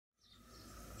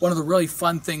One of the really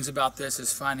fun things about this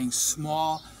is finding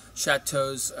small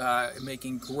chateaus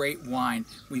making great wine.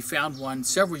 We found one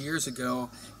several years ago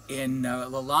in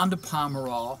Lalande de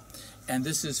Pomerol, and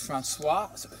this is Francois,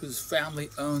 whose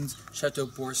family owns Chateau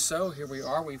Bourseau. Here we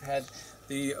are. We've had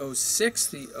the 06,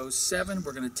 the 07.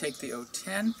 We're going to take the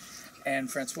 010. And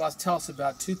Francois, tell us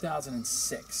about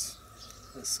 2006.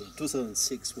 So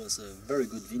 2006 was a very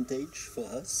good vintage for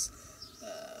us.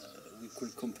 We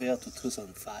could compare to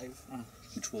 2005,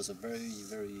 which was a very,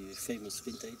 very famous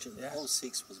vintage. And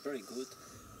 06 was very good,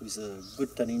 with good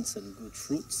tannins and good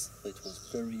fruits. It was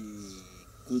very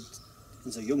good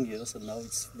in the young years, and now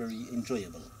it's very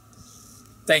enjoyable.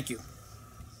 Thank you.